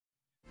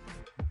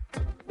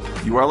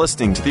You are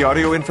listening to the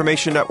Audio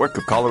Information Network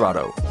of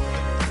Colorado.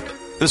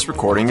 This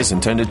recording is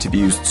intended to be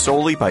used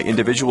solely by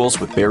individuals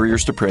with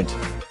barriers to print.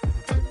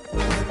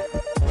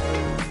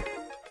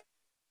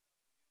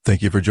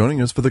 Thank you for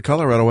joining us for the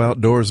Colorado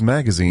Outdoors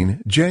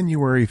Magazine,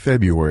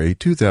 January-February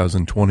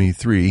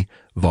 2023,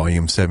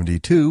 Volume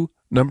 72,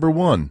 Number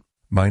 1.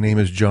 My name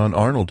is John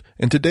Arnold,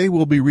 and today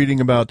we'll be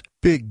reading about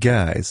big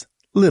guys,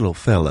 little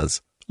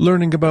fellas,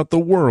 learning about the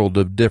world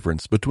of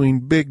difference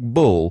between big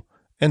bull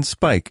and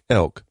spike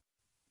elk.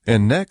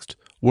 And next,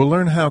 we'll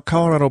learn how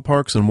Colorado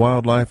Parks and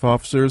Wildlife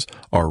officers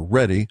are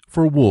ready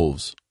for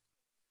wolves.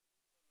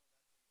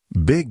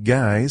 Big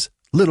guys,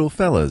 little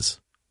fellas.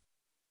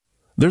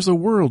 There's a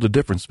world of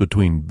difference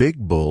between big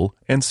bull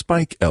and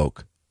spike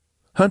elk.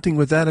 Hunting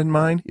with that in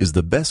mind is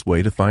the best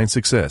way to find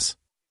success.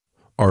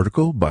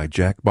 Article by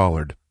Jack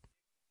Ballard.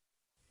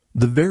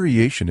 The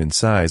variation in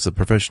size of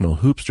professional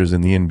hoopsters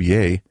in the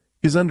NBA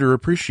is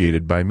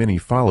underappreciated by many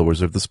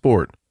followers of the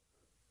sport.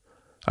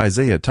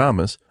 Isaiah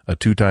Thomas, a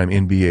two-time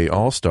NBA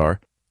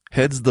All-Star,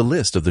 heads the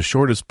list of the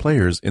shortest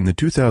players in the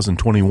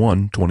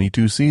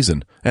 2021-22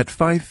 season at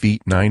 5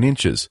 feet 9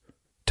 inches.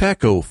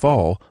 Taco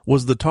Fall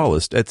was the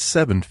tallest at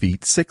 7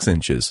 feet 6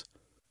 inches,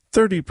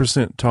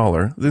 30%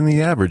 taller than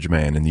the average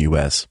man in the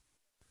U.S.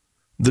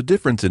 The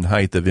difference in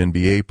height of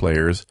NBA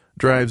players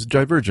drives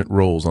divergent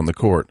roles on the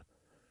court.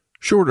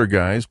 Shorter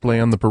guys play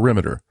on the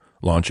perimeter,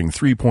 launching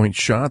three-point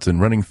shots and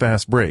running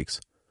fast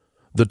breaks.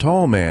 The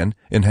tall man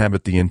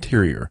inhabit the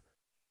interior,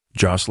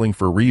 jostling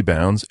for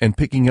rebounds and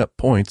picking up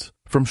points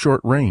from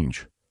short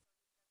range.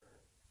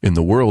 In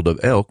the world of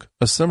elk,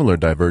 a similar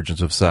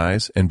divergence of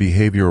size and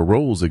behavioral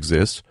roles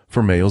exists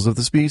for males of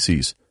the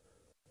species.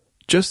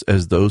 Just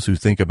as those who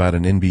think about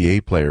an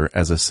NBA player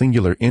as a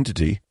singular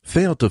entity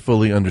fail to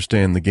fully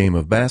understand the game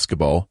of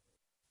basketball,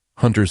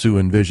 hunters who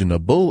envision a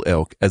bull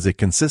elk as a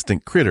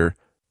consistent critter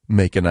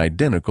make an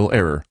identical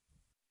error.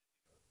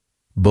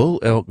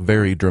 Bull elk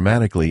vary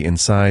dramatically in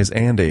size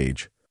and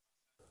age.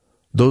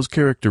 Those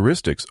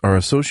characteristics are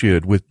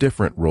associated with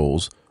different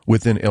roles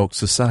within elk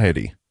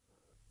society.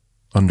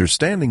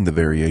 Understanding the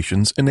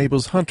variations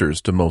enables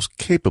hunters to most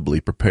capably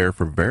prepare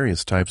for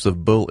various types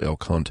of bull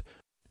elk hunt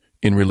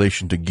in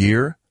relation to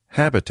gear,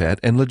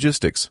 habitat, and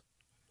logistics.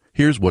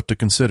 Here's what to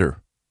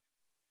consider.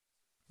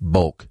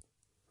 Bulk.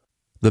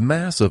 The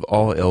mass of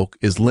all elk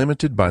is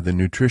limited by the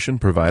nutrition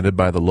provided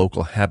by the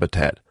local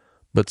habitat,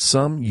 but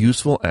some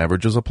useful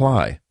averages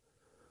apply.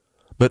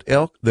 But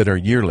elk that are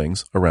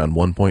yearlings, around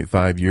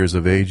 1.5 years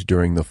of age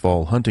during the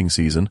fall hunting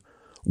season,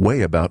 weigh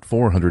about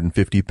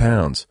 450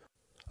 pounds,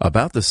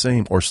 about the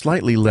same or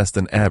slightly less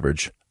than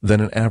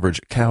an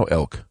average cow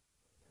elk.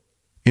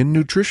 In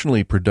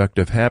nutritionally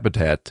productive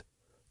habitat,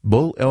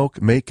 bull elk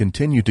may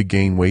continue to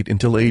gain weight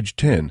until age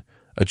 10,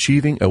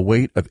 achieving a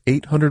weight of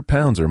 800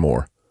 pounds or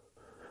more.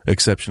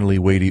 Exceptionally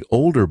weighty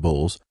older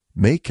bulls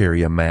may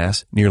carry a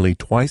mass nearly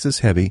twice as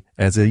heavy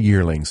as the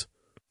yearlings.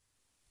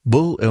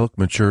 Bull elk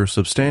mature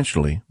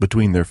substantially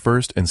between their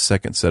first and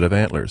second set of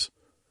antlers.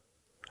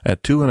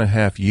 At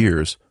 2.5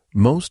 years,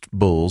 most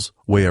bulls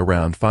weigh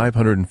around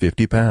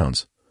 550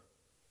 pounds.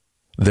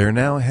 They're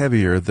now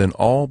heavier than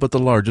all but the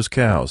largest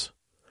cows.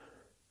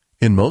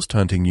 In most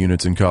hunting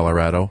units in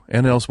Colorado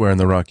and elsewhere in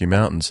the Rocky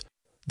Mountains,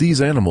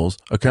 these animals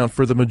account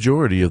for the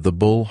majority of the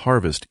bull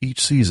harvest each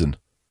season.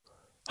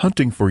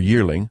 Hunting for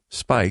yearling,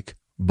 spike,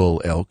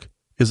 bull elk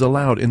is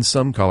allowed in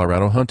some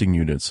Colorado hunting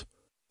units.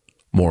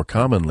 More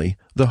commonly,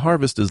 the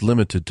harvest is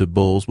limited to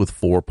bulls with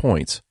 4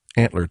 points,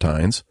 antler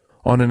tines,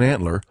 on an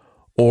antler,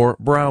 or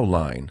brow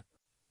line,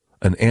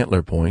 an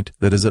antler point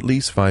that is at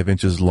least 5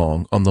 inches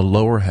long on the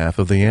lower half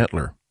of the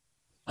antler.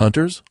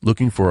 Hunters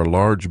looking for a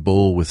large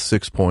bull with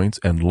 6 points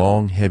and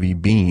long, heavy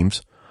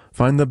beams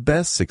find the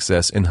best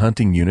success in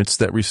hunting units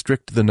that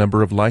restrict the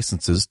number of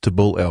licenses to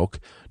bull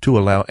elk to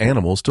allow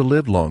animals to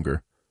live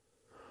longer.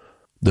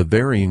 The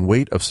varying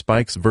weight of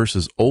spikes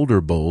versus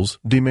older bulls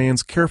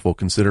demands careful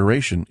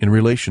consideration in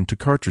relation to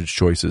cartridge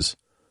choices.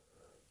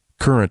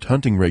 Current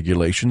hunting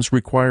regulations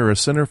require a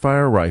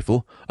centerfire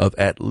rifle of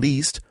at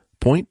least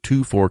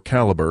 .24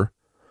 caliber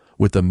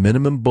with a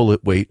minimum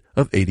bullet weight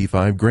of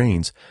 85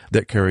 grains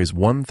that carries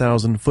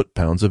 1,000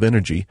 foot-pounds of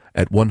energy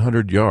at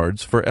 100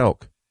 yards for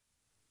elk.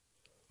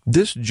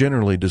 This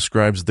generally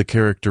describes the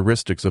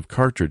characteristics of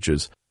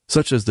cartridges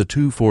such as the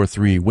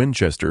 .243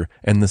 Winchester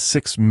and the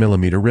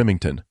 6mm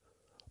Remington,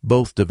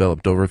 both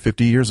developed over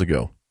 50 years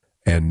ago,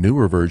 and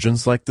newer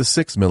versions like the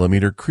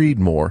 6mm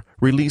Creedmoor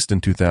released in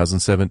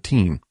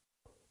 2017.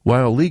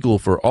 While legal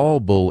for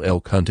all bull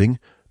elk hunting,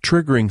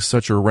 triggering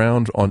such a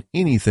round on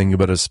anything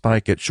but a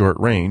spike at short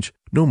range,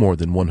 no more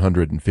than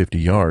 150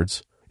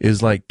 yards,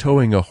 is like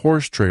towing a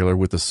horse trailer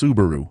with a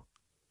Subaru.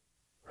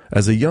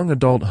 As a young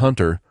adult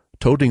hunter,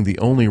 toting the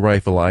only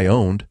rifle I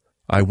owned,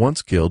 I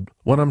once killed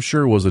what I'm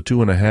sure was a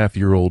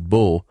 2.5-year-old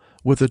bull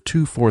with a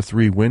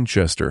 .243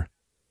 Winchester.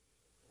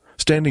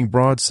 Standing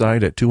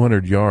broadside at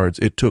 200 yards,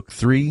 it took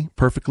 3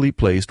 perfectly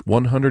placed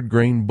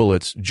 100-grain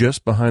bullets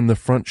just behind the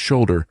front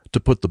shoulder to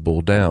put the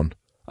bull down.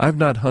 I've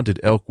not hunted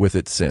elk with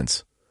it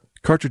since.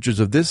 Cartridges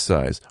of this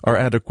size are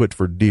adequate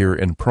for deer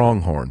and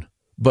pronghorn,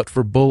 but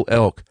for bull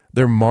elk,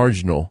 they're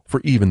marginal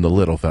for even the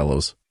little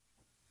fellows.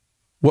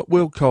 What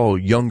we'll call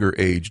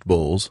younger-aged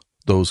bulls,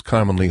 those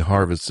commonly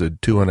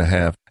harvested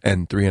 2.5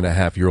 and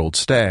 3.5-year-old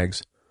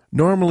stags,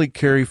 normally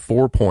carry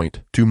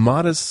 4-point to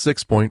modest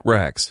 6-point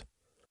racks.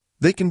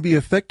 They can be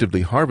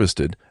effectively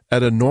harvested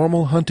at a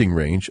normal hunting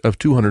range of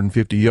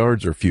 250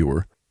 yards or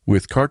fewer,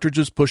 with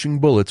cartridges pushing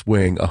bullets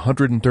weighing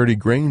 130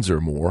 grains or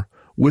more,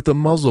 with a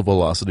muzzle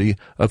velocity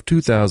of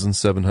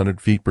 2,700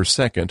 feet per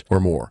second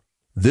or more.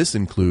 This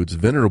includes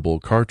venerable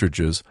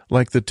cartridges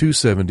like the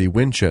 .270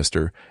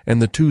 Winchester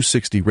and the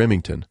 .260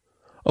 Remington,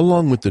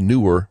 along with the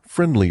newer,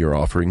 friendlier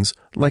offerings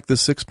like the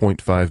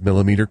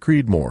 6.5mm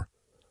Creedmoor.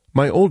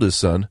 My oldest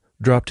son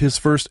dropped his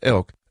first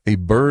elk, a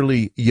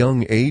burly,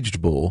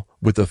 young-aged bull,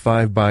 with a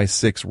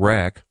 5x6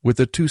 rack with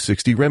a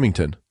 .260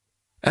 Remington.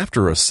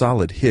 After a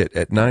solid hit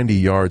at 90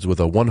 yards with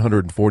a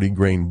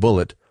 140-grain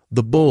bullet,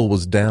 the bull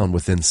was down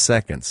within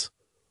seconds.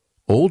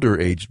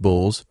 Older-aged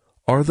bulls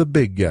are the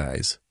big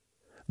guys.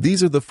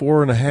 These are the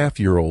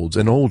 4.5-year-olds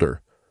and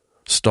older,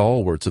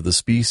 stalwarts of the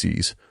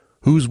species,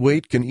 whose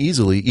weight can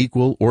easily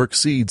equal or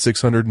exceed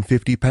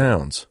 650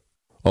 pounds.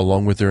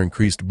 Along with their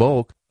increased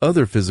bulk,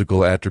 other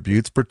physical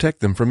attributes protect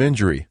them from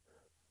injury,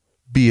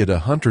 be it a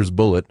hunter's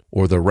bullet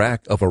or the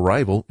rack of a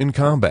rival in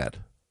combat.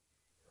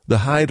 The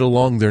hide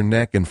along their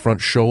neck and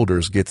front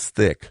shoulders gets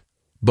thick.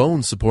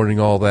 Bones supporting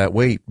all that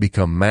weight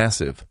become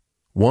massive.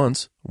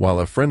 Once, while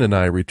a friend and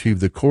I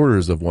retrieved the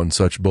quarters of one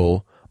such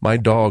bull, my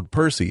dog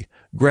Percy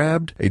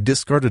grabbed a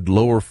discarded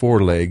lower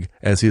foreleg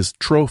as his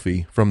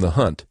trophy from the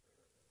hunt.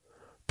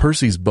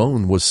 Percy's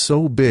bone was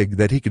so big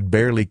that he could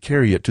barely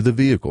carry it to the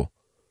vehicle.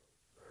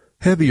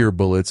 Heavier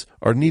bullets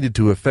are needed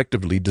to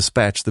effectively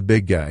dispatch the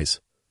big guys.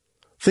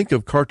 Think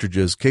of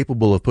cartridges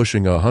capable of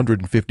pushing a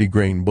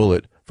 150-grain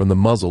bullet from the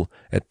muzzle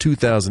at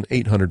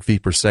 2,800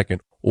 feet per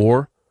second,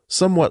 or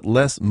somewhat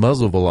less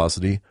muzzle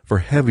velocity for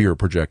heavier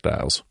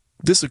projectiles.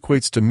 This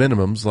equates to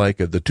minimums like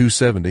the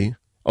 .270,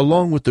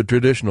 along with the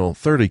traditional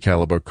 .30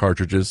 caliber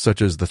cartridges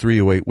such as the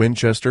 .308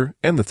 Winchester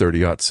and the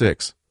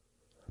 .30-06.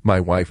 My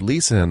wife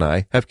Lisa and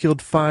I have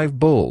killed 5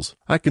 bulls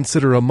I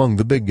consider among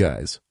the big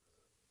guys.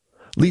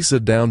 Lisa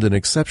downed an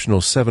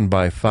exceptional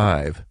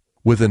 7x5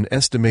 with an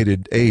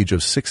estimated age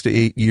of 6 to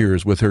 8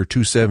 years with her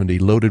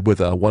 .270 loaded with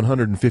a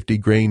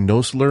 150-grain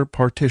Nosler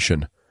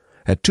partition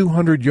at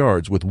 200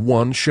 yards with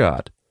one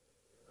shot.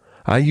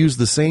 I used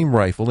the same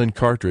rifle and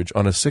cartridge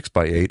on a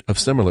 6x8 of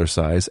similar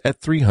size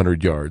at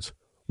 300 yards,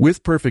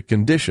 with perfect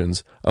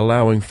conditions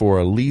allowing for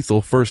a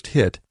lethal first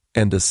hit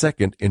and a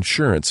second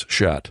insurance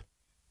shot.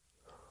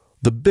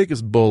 The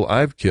biggest bull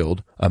I've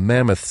killed, a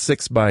mammoth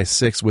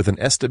 6x6 with an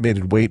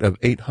estimated weight of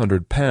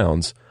 800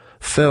 pounds,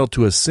 fell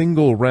to a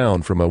single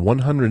round from a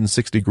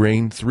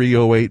 160-grain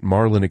 .308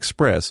 Marlin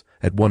Express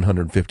at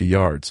 150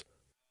 yards.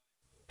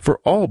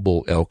 For all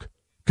bull elk,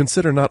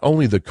 consider not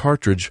only the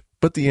cartridge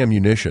but the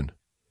ammunition.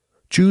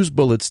 Choose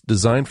bullets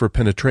designed for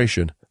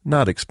penetration,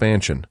 not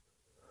expansion.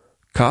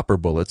 Copper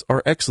bullets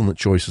are excellent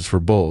choices for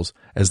bulls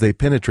as they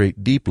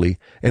penetrate deeply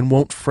and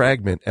won't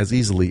fragment as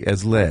easily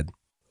as lead.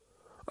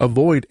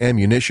 Avoid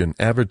ammunition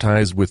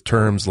advertised with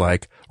terms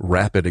like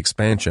rapid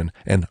expansion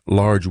and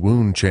large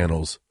wound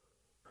channels.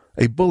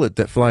 A bullet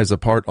that flies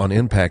apart on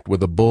impact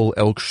with a bull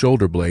elk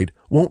shoulder blade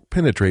won't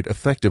penetrate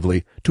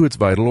effectively to its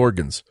vital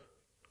organs.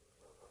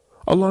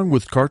 Along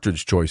with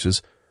cartridge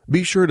choices,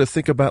 be sure to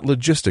think about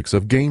logistics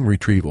of game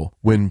retrieval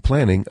when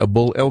planning a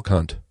bull elk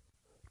hunt.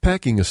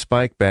 Packing a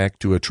spike back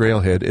to a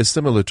trailhead is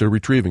similar to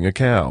retrieving a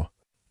cow.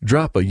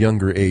 Drop a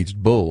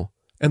younger-aged bull,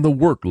 and the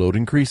workload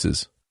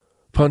increases.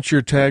 Punch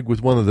your tag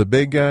with one of the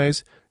big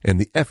guys, and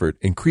the effort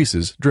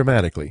increases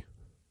dramatically.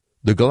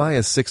 The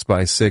Goliath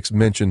 6x6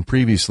 mentioned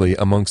previously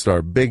amongst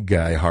our big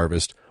guy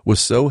harvest was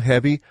so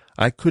heavy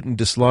I couldn't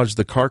dislodge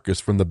the carcass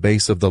from the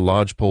base of the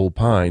lodgepole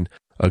pine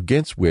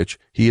against which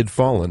he had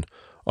fallen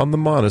on the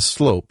modest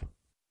slope.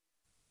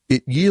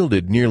 It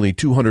yielded nearly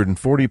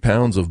 240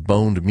 pounds of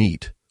boned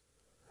meat.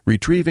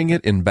 Retrieving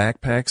it in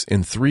backpacks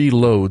in 3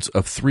 loads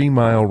of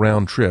 3-mile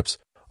round trips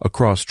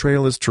across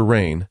trailless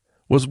terrain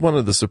was one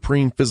of the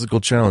supreme physical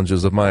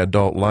challenges of my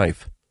adult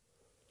life.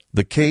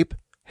 The cape,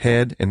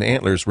 head, and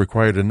antlers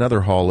required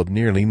another haul of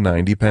nearly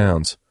 90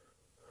 pounds.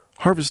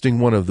 Harvesting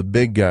one of the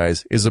big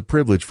guys is a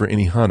privilege for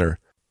any hunter,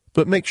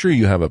 but make sure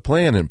you have a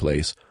plan in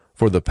place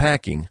for the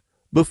packing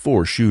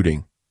before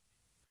shooting.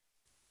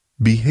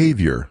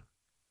 Behavior.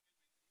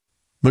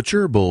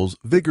 Mature bulls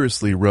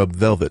vigorously rub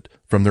velvet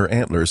from their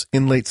antlers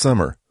in late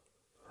summer.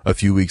 A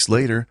few weeks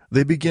later,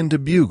 they begin to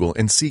bugle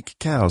and seek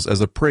cows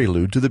as a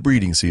prelude to the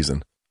breeding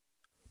season.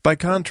 By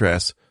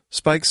contrast,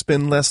 spikes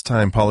spend less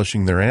time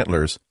polishing their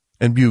antlers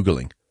and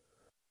bugling.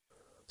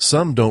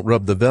 Some don't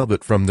rub the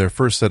velvet from their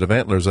first set of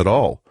antlers at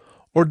all,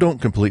 or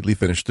don't completely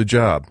finish the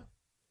job.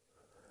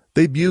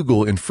 They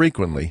bugle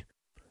infrequently,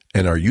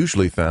 and are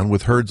usually found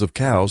with herds of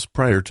cows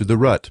prior to the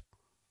rut.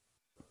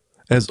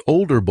 As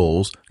older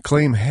bulls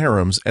claim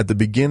harems at the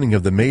beginning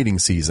of the mating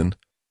season,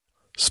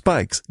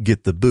 spikes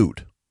get the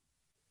boot.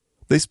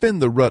 They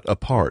spend the rut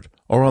apart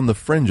or on the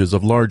fringes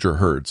of larger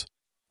herds,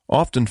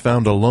 often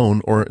found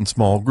alone or in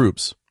small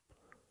groups.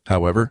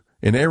 However,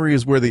 in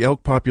areas where the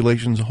elk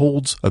population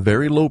holds a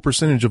very low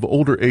percentage of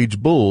older age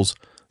bulls,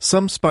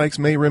 some spikes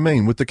may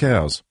remain with the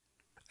cows.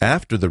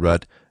 After the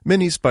rut,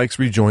 many spikes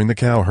rejoin the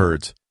cow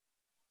herds.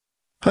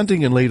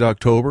 Hunting in late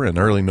October and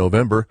early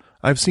November,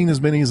 I've seen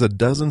as many as a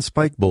dozen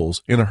spike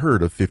bulls in a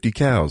herd of 50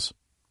 cows.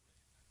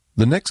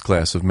 The next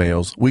class of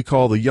males we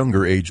call the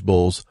younger age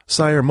bulls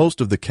sire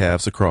most of the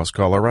calves across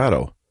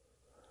Colorado.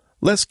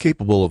 Less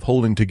capable of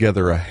holding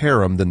together a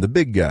harem than the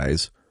big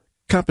guys,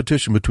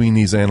 competition between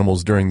these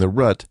animals during the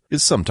rut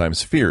is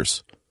sometimes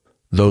fierce.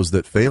 Those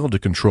that fail to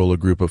control a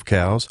group of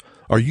cows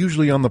are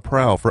usually on the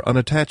prowl for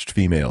unattached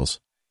females.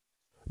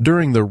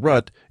 During the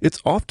rut,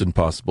 it's often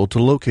possible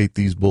to locate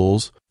these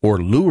bulls or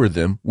lure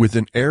them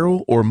within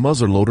arrow or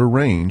muzzleloader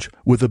range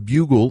with a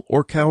bugle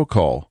or cow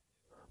call,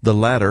 the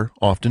latter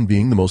often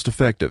being the most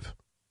effective.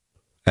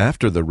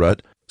 After the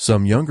rut,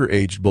 some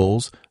younger-aged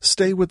bulls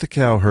stay with the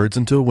cow herds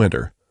until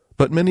winter,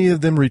 but many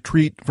of them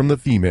retreat from the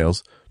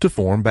females to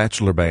form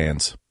bachelor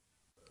bands.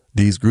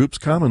 These groups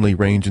commonly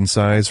range in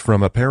size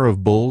from a pair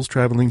of bulls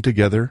traveling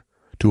together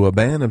to a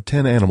band of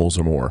 10 animals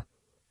or more.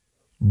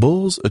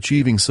 Bulls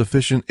achieving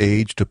sufficient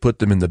age to put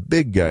them in the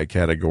big guy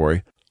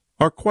category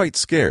are quite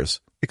scarce,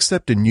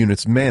 except in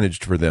units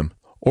managed for them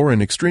or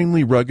in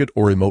extremely rugged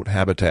or remote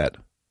habitat.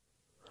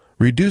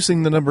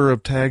 Reducing the number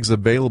of tags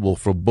available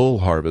for bull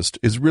harvest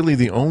is really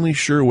the only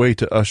sure way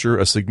to usher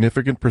a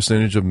significant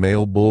percentage of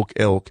male bull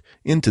elk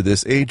into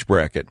this age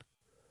bracket.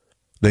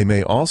 They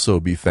may also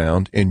be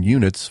found in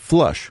units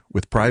flush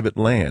with private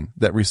land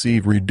that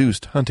receive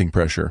reduced hunting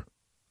pressure.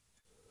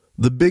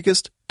 The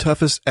biggest,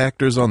 toughest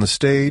actors on the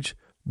stage,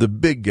 the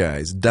big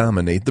guys,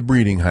 dominate the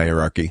breeding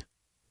hierarchy.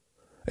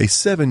 A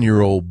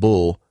 7-year-old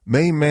bull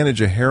may manage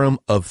a harem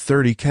of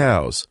 30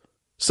 cows,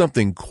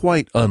 something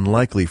quite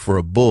unlikely for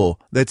a bull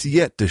that's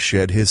yet to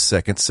shed his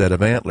second set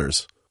of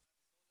antlers.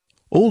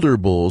 Older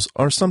bulls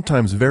are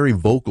sometimes very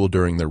vocal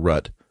during the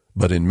rut,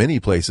 but in many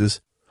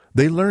places,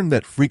 they learn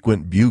that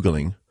frequent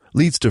bugling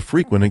leads to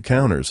frequent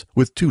encounters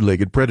with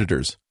two-legged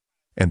predators,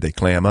 and they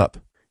clam up.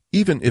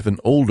 Even if an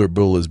older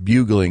bull is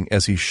bugling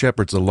as he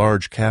shepherds a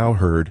large cow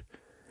herd,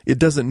 it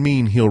doesn't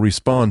mean he'll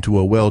respond to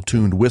a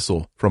well-tuned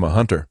whistle from a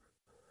hunter.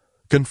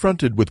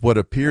 Confronted with what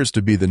appears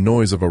to be the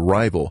noise of a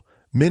rival,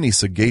 many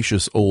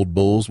sagacious old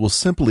bulls will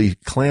simply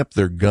clamp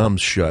their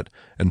gums shut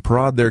and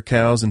prod their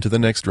cows into the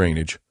next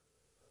range.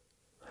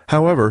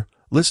 However,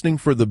 listening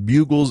for the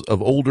bugles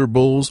of older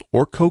bulls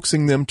or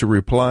coaxing them to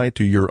reply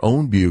to your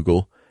own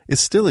bugle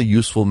is still a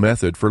useful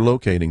method for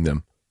locating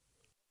them.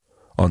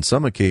 On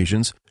some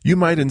occasions, you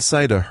might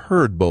incite a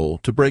herd bull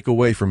to break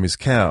away from his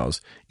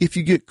cows if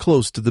you get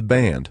close to the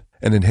band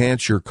and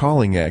enhance your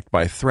calling act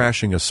by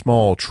thrashing a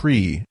small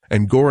tree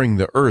and goring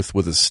the earth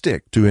with a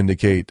stick to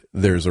indicate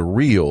there's a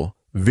real,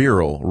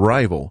 virile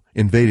rival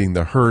invading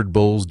the herd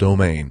bull's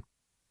domain.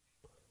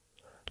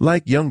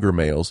 Like younger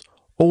males,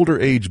 older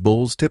age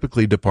bulls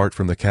typically depart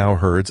from the cow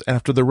herds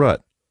after the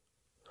rut.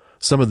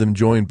 Some of them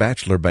join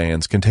bachelor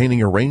bands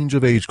containing a range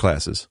of age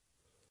classes.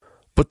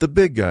 But the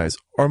big guys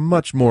are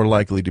much more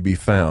likely to be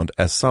found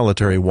as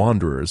solitary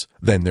wanderers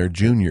than their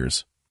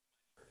juniors.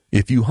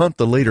 If you hunt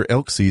the later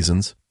elk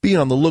seasons, be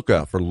on the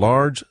lookout for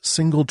large,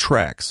 single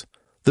tracks,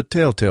 the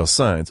telltale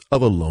signs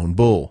of a lone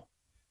bull.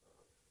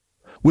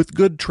 With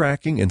good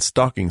tracking and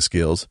stalking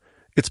skills,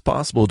 it's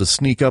possible to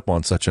sneak up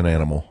on such an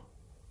animal.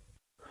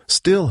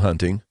 Still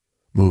hunting,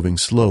 moving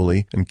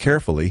slowly and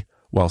carefully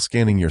while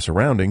scanning your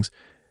surroundings,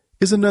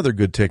 is another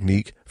good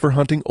technique for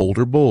hunting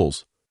older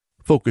bulls.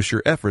 Focus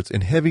your efforts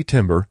in heavy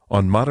timber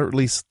on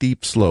moderately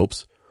steep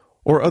slopes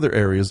or other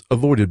areas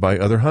avoided by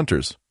other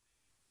hunters.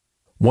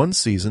 One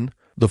season,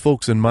 the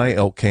folks in my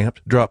elk camp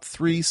dropped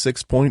 3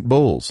 6-point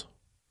bulls.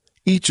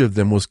 Each of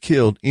them was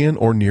killed in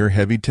or near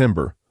heavy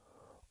timber.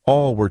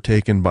 All were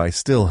taken by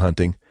still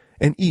hunting,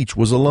 and each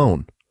was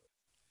alone.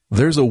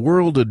 There's a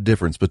world of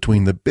difference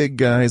between the big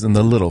guys and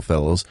the little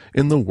fellows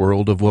in the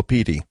world of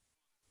wapiti.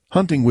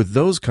 Hunting with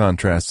those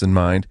contrasts in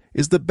mind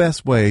is the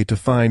best way to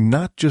find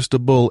not just a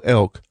bull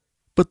elk,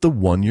 but the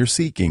one you're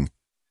seeking.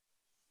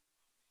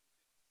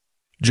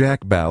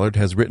 Jack Ballard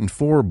has written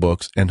 4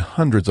 books and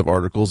hundreds of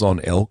articles on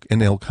elk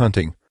and elk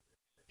hunting.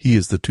 He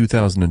is the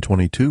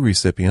 2022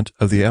 recipient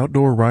of the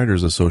Outdoor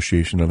Writers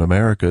Association of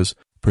America's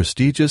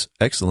prestigious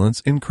Excellence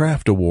in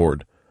Craft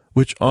Award,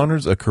 which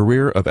honors a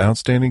career of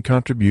outstanding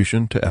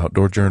contribution to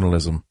outdoor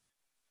journalism.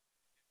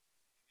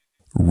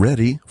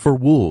 Ready for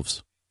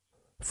wolves.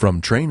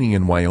 From training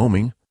in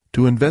Wyoming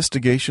to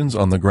investigations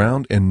on the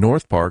ground in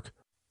North Park,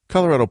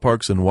 Colorado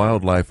Parks and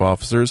Wildlife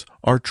officers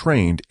are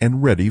trained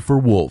and ready for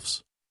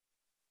wolves.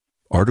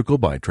 Article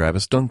by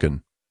Travis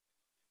Duncan.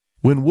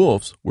 When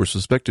wolves were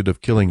suspected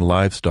of killing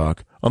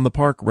livestock on the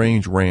Park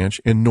Range Ranch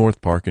in North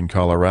Park in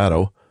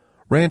Colorado,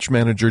 ranch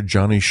manager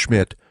Johnny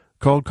Schmidt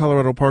called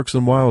Colorado Parks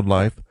and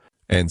Wildlife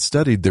and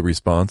studied the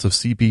response of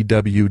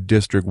CPW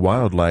District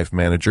Wildlife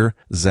Manager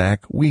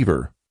Zach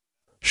Weaver.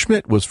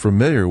 Schmidt was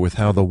familiar with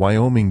how the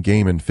Wyoming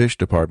Game and Fish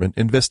Department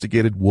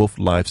investigated wolf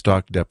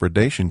livestock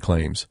depredation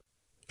claims.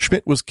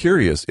 Schmidt was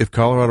curious if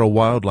Colorado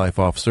wildlife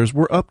officers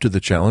were up to the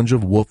challenge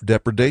of wolf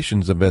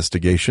depredations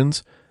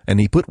investigations, and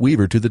he put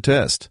Weaver to the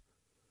test.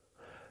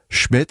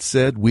 Schmidt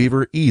said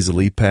Weaver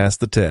easily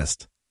passed the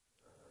test.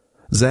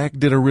 "Zach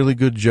did a really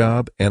good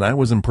job, and I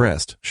was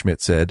impressed,"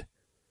 Schmidt said.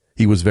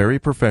 "He was very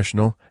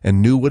professional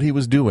and knew what he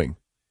was doing.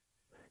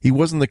 He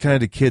wasn't the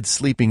kind of kid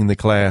sleeping in the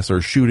class or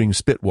shooting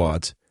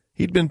spitwads.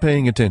 He'd been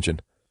paying attention."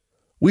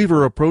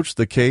 Weaver approached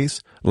the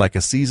case like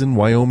a seasoned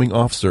Wyoming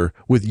officer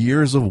with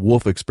years of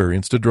wolf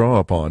experience to draw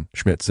upon,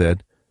 Schmidt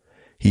said.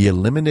 He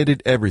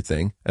eliminated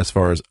everything, as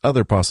far as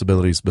other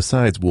possibilities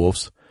besides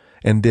wolves,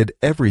 and did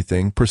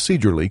everything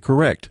procedurally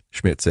correct,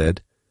 Schmidt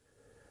said.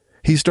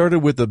 He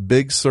started with a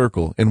big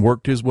circle and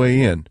worked his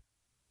way in.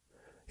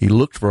 He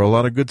looked for a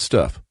lot of good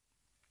stuff.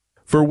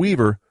 For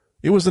Weaver,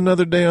 it was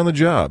another day on the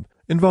job,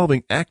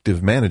 involving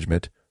active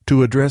management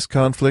to address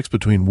conflicts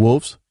between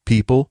wolves,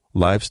 people,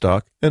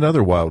 livestock, and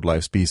other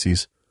wildlife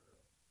species.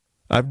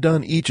 "I've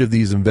done each of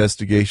these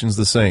investigations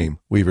the same,"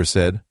 Weaver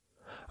said.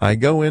 "I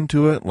go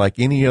into it like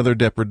any other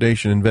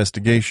depredation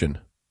investigation.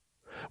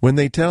 When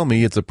they tell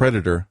me it's a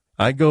predator,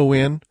 I go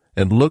in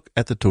and look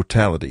at the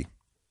totality.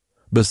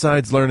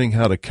 Besides learning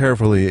how to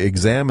carefully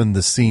examine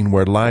the scene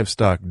where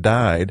livestock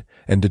died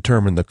and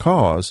determine the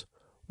cause,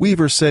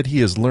 Weaver said he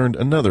has learned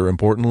another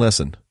important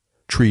lesson: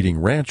 treating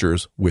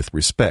ranchers with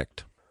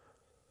respect.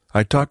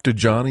 "I talked to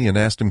Johnny and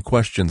asked him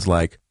questions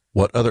like,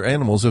 'What other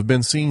animals have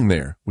been seen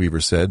there?' Weaver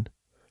said.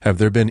 'Have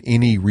there been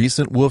any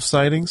recent wolf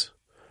sightings?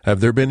 Have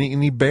there been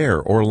any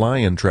bear or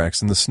lion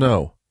tracks in the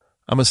snow?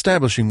 I'm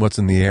establishing what's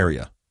in the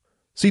area.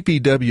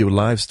 CPW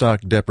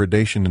livestock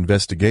depredation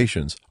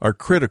investigations are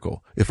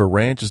critical if a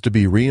ranch is to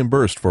be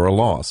reimbursed for a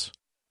loss.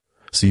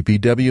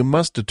 CPW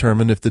must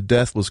determine if the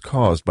death was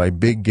caused by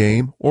big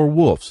game or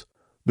wolves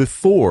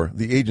before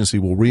the agency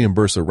will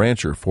reimburse a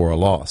rancher for a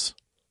loss.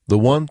 The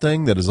one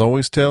thing that is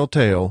always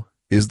telltale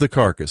is the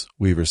carcass,"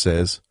 Weaver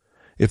says.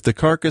 "If the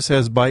carcass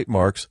has bite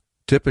marks,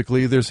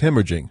 typically there's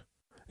hemorrhaging.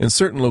 In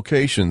certain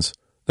locations,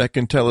 that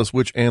can tell us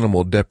which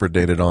animal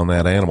depredated on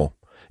that animal.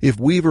 If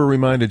Weaver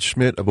reminded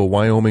Schmidt of a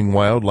Wyoming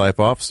wildlife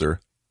officer,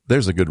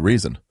 there's a good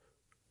reason."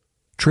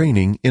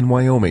 Training in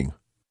Wyoming.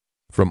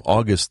 From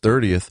August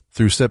 30th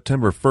through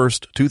September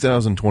 1st,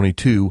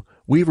 2022,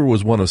 Weaver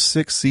was one of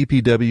 6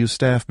 CPW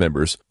staff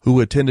members who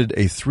attended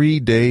a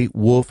 3-day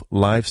wolf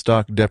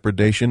livestock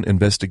depredation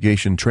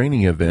investigation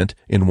training event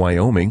in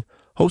Wyoming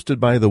hosted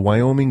by the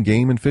Wyoming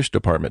Game and Fish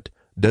Department,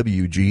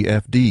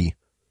 WGFD.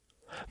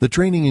 The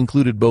training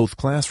included both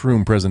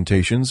classroom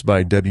presentations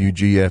by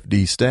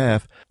WGFD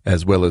staff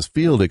as well as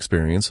field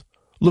experience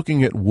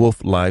looking at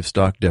wolf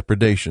livestock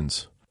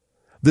depredations.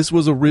 "This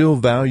was a real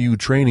value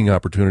training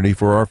opportunity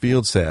for our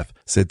field staff,"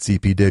 said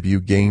CPW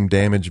Game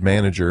Damage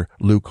Manager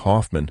Luke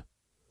Hoffman.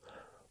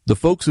 "The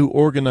folks who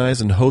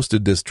organized and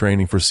hosted this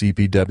training for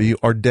CPW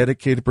are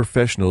dedicated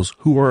professionals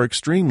who are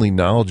extremely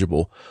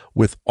knowledgeable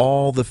with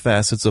all the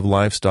facets of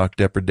livestock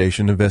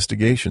depredation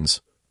investigations.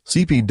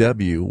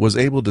 CPW was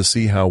able to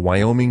see how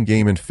Wyoming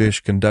Game and Fish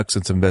conducts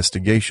its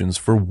investigations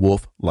for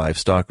wolf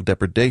livestock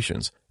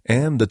depredations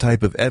and the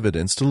type of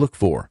evidence to look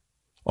for.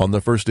 On the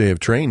first day of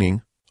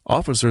training,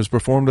 officers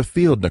performed a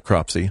field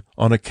necropsy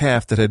on a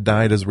calf that had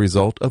died as a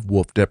result of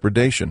wolf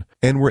depredation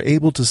and were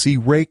able to see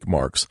rake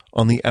marks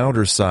on the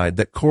outer side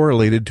that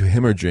correlated to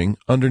hemorrhaging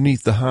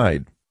underneath the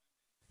hide.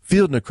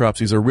 Field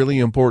necropsies are really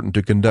important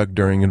to conduct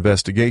during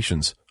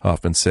investigations,"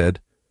 Hoffman said.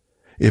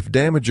 "If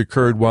damage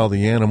occurred while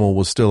the animal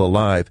was still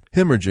alive,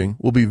 hemorrhaging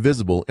will be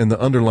visible in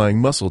the underlying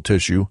muscle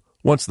tissue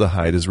once the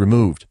hide is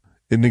removed.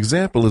 An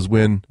example is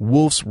when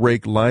wolves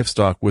rake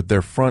livestock with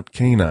their front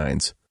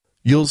canines.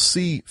 You'll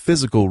see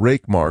physical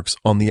rake marks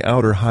on the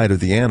outer hide of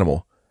the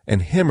animal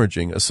and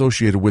hemorrhaging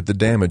associated with the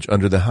damage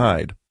under the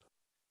hide.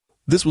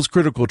 This was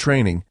critical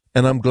training,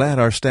 and I'm glad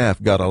our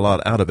staff got a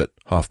lot out of it,"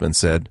 Hoffman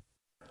said.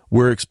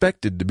 "We're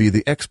expected to be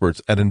the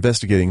experts at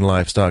investigating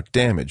livestock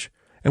damage,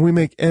 and we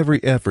make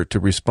every effort to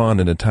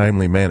respond in a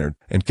timely manner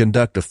and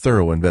conduct a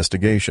thorough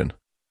investigation.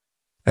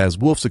 As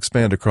wolves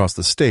expand across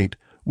the state,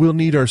 we'll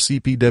need our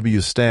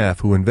CPW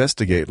staff who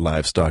investigate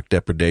livestock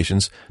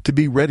depredations to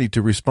be ready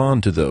to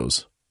respond to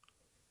those."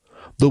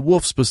 The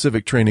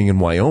wolf-specific training in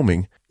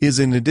Wyoming is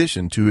in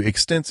addition to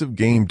extensive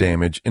game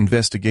damage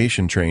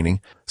investigation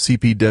training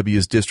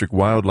CPW's district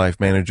wildlife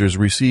managers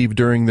receive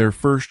during their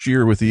first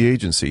year with the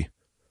agency.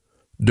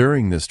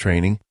 During this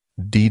training,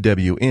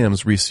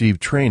 DWMs receive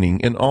training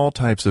in all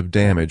types of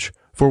damage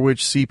for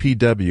which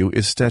CPW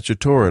is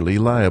statutorily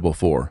liable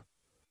for.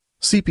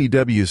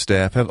 CPW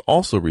staff have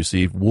also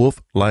received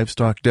wolf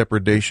livestock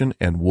depredation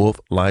and wolf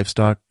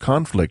livestock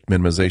conflict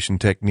minimization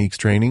techniques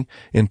training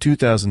in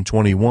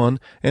 2021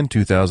 and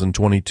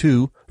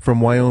 2022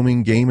 from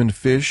Wyoming Game and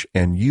Fish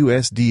and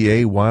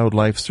USDA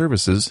Wildlife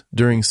Services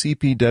during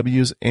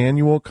CPW's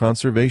annual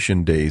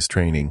Conservation Days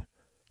training.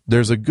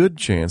 There's a good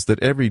chance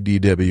that every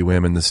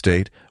DWM in the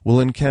state will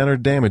encounter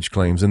damage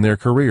claims in their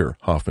career,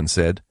 Hoffman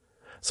said,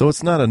 so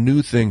it's not a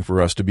new thing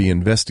for us to be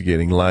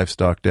investigating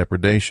livestock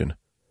depredation.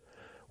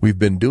 We've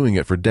been doing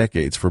it for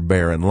decades for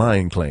bear and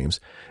lion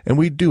claims, and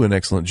we do an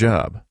excellent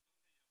job.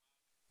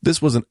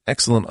 This was an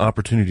excellent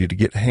opportunity to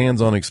get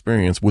hands-on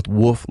experience with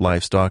wolf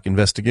livestock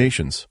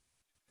investigations.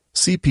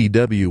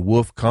 CPW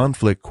Wolf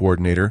Conflict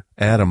Coordinator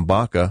Adam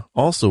Baca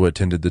also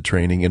attended the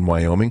training in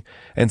Wyoming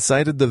and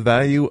cited the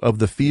value of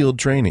the field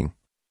training.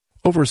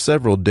 Over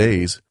several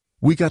days,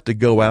 we got to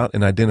go out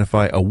and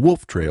identify a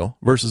wolf trail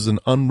versus an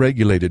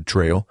unregulated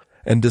trail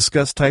and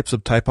discuss types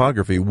of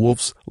topography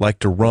wolves like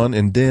to run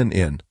and den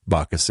in,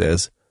 Baca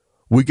says.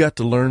 We got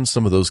to learn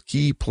some of those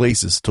key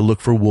places to look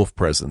for wolf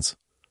presence.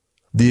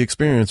 The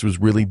experience was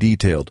really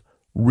detailed,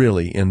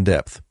 really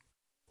in-depth.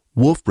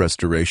 Wolf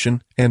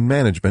restoration and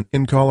management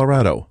in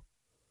Colorado.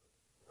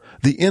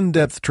 The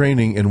in-depth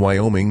training in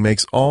Wyoming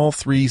makes all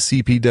 3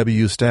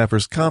 CPW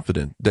staffers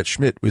confident that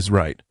Schmidt was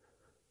right.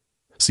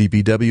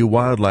 CPW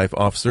wildlife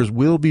officers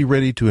will be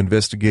ready to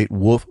investigate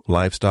wolf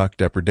livestock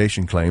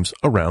depredation claims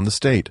around the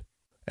state.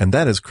 And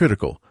that is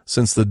critical,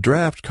 since the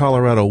draft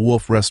Colorado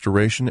Wolf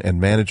Restoration and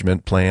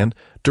Management Plan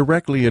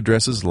directly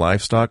addresses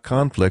livestock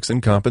conflicts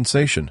and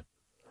compensation.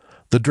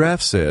 The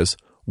draft says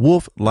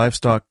wolf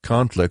livestock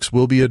conflicts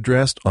will be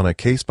addressed on a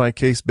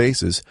case-by-case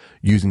basis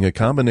using a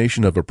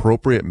combination of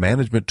appropriate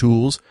management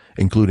tools,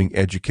 including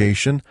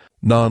education,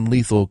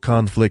 non-lethal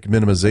conflict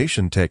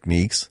minimization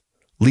techniques,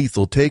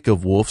 lethal take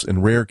of wolves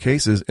in rare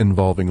cases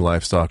involving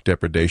livestock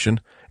depredation,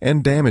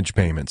 and damage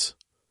payments.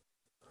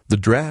 The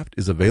draft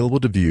is available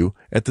to view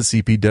at the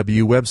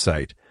CPW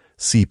website,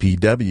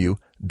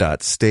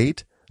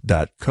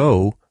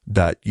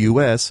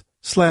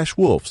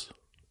 cpw.state.co.us/wolves.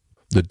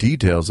 The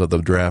details of the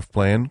draft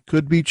plan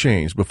could be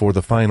changed before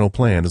the final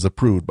plan is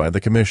approved by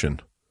the Commission.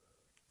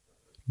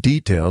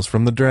 Details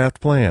from the draft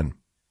plan.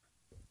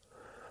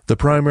 The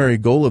primary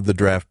goal of the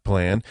draft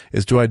plan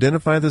is to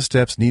identify the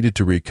steps needed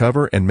to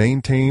recover and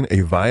maintain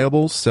a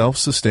viable,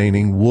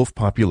 self-sustaining wolf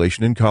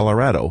population in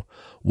Colorado,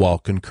 while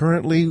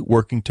concurrently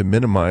working to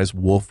minimize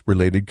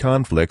wolf-related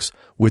conflicts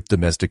with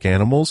domestic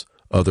animals,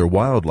 other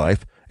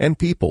wildlife, and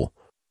people.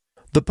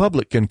 The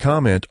public can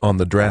comment on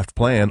the draft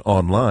plan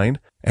online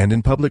and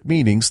in public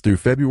meetings through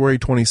February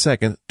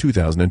 22,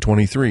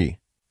 2023,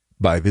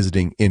 by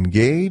visiting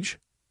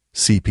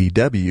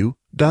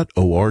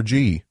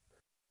engagecpw.org.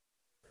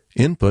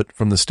 Input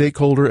from the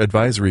Stakeholder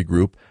Advisory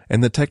Group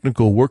and the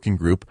Technical Working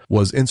Group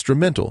was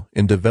instrumental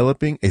in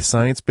developing a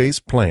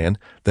science-based plan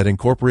that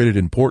incorporated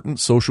important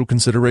social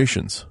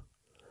considerations.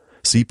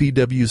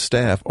 CPW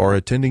staff are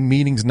attending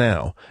meetings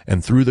now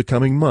and through the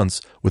coming months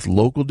with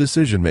local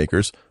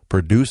decision-makers,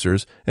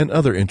 producers, and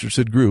other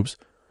interested groups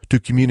to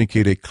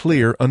communicate a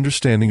clear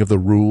understanding of the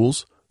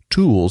rules,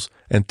 tools,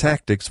 and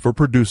tactics for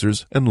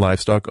producers and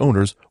livestock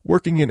owners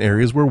working in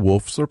areas where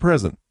wolves are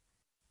present.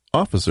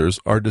 Officers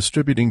are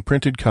distributing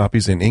printed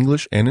copies in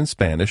English and in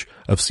Spanish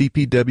of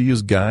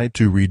CPW's Guide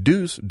to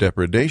Reduce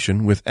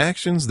Depredation with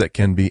actions that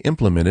can be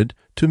implemented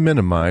to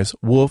minimize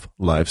wolf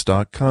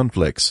livestock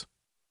conflicts.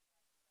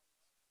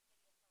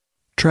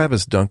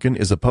 Travis Duncan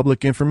is a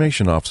public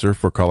information officer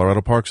for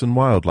Colorado Parks and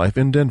Wildlife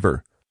in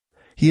Denver.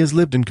 He has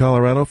lived in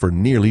Colorado for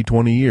nearly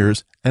 20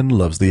 years and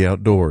loves the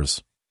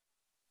outdoors.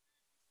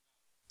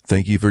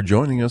 Thank you for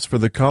joining us for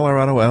the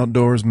Colorado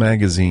Outdoors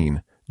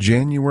Magazine,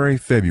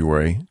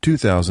 January-February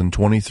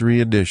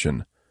 2023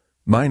 edition.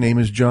 My name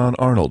is John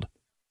Arnold.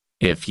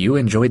 If you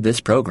enjoyed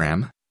this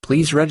program,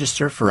 please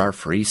register for our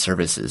free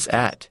services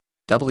at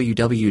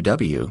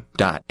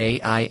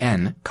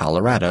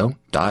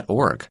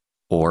www.aincolorado.org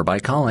or by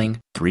calling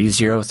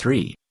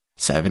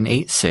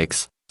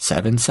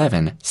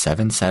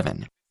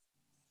 303-786-7777.